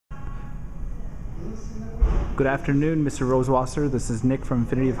Good afternoon, Mr. Rosewasser. This is Nick from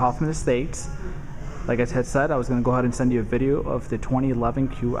Infinity of Hoffman Estates. Like I had said, I was going to go ahead and send you a video of the 2011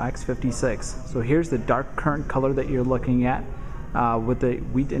 QX56. So here's the dark current color that you're looking at with the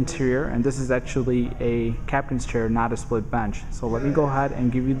wheat interior, and this is actually a captain's chair, not a split bench. So let me go ahead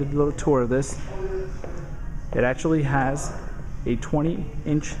and give you the little tour of this. It actually has a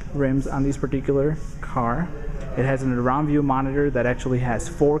 20-inch rims on this particular car. It has an around view monitor that actually has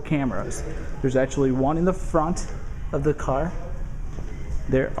 4 cameras. There's actually one in the front of the car.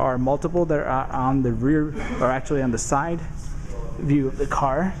 There are multiple that are on the rear, or actually on the side view of the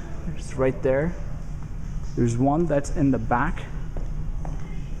car. It's right there. There's one that's in the back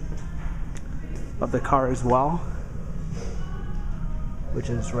of the car as well, which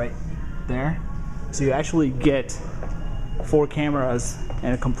is right there. So you actually get 4 cameras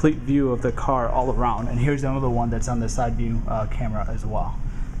and a complete view of the car all around. And here's another one that's on the side view camera as well.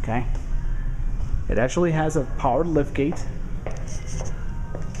 Okay. It actually has a powered liftgate.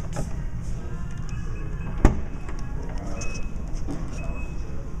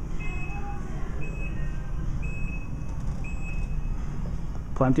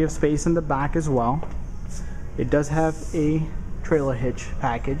 Plenty of space in the back as well. It does have a trailer hitch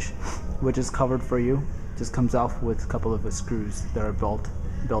package, which is covered for you. Just comes off with a couple of screws that are built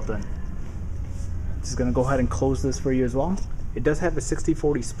in. Just gonna go ahead and close this for you as well. It does have a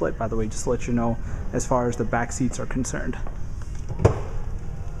 60-40 split, by the way, just to let you know as far as the back seats are concerned.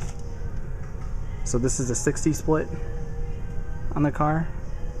 So this is a 60 split on the car,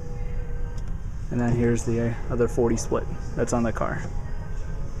 and then here's the other 40 split that's on the car,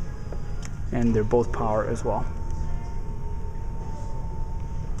 and they're both power as well.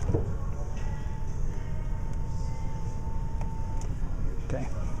 Okay,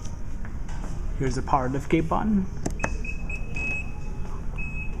 here's the power liftgate button.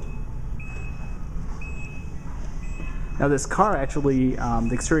 Now this car actually, the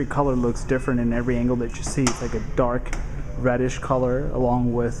exterior color looks different in every angle that you see. It's like a dark reddish color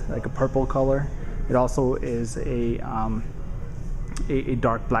along with like a purple color. It also is a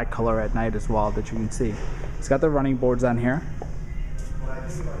dark black color at night as well that you can see. It's got the running boards on here.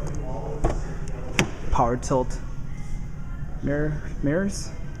 Power tilt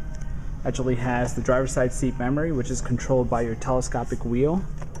mirrors. Actually has the driver's side seat memory, which is controlled by your telescopic wheel.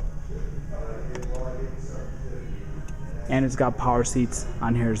 And it's got power seats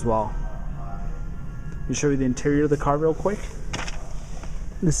on here as well. Let me show you the interior of the car real quick.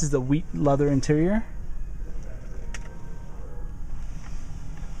 This is the wheat leather interior.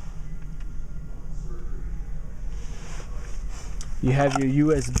 You have your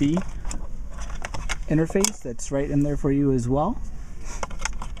USB interface that's right in there for you as well.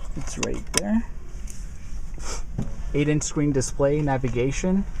 It's right there. 8-inch screen display,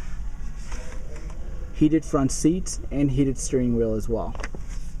 navigation, heated front seats, and heated steering wheel as well.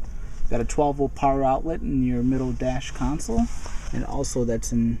 Got a 12-volt power outlet in your middle dash console, and also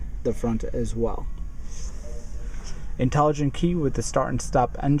that's in the front as well. Intelligent key with the start and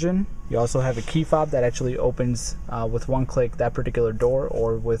stop engine. You also have a key fob that actually opens with 1 click that particular door,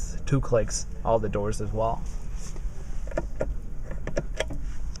 or with 2 clicks all the doors as well.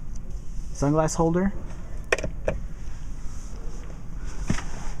 Sunglass holder.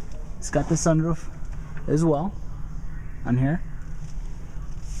 It's got the sunroof as well on here.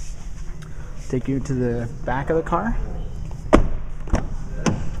 Take you to the back of the car.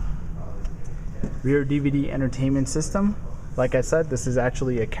 Rear DVD entertainment system. Like I said, this is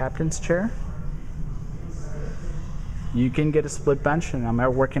actually a captain's chair. You can get a split bench, and I'm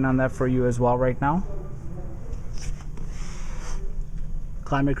working on that for you as well right now.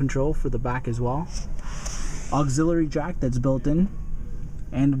 Climate control for the back as well. Auxiliary jack that's built in,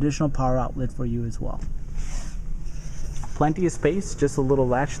 and additional power outlet for you as well. Plenty of space, just a little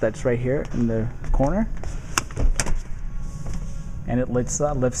latch that's right here in the corner, and it lifts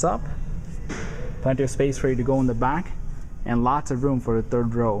up. Plenty of space for you to go in the back, and lots of room for a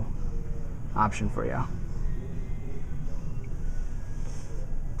 3rd row option for you.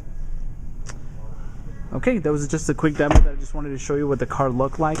 Okay, that was just a quick demo that I just wanted to show you what the car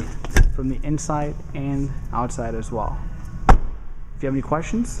looked like from the inside and outside as well. If you have any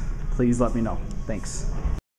questions, please let me know. Thanks.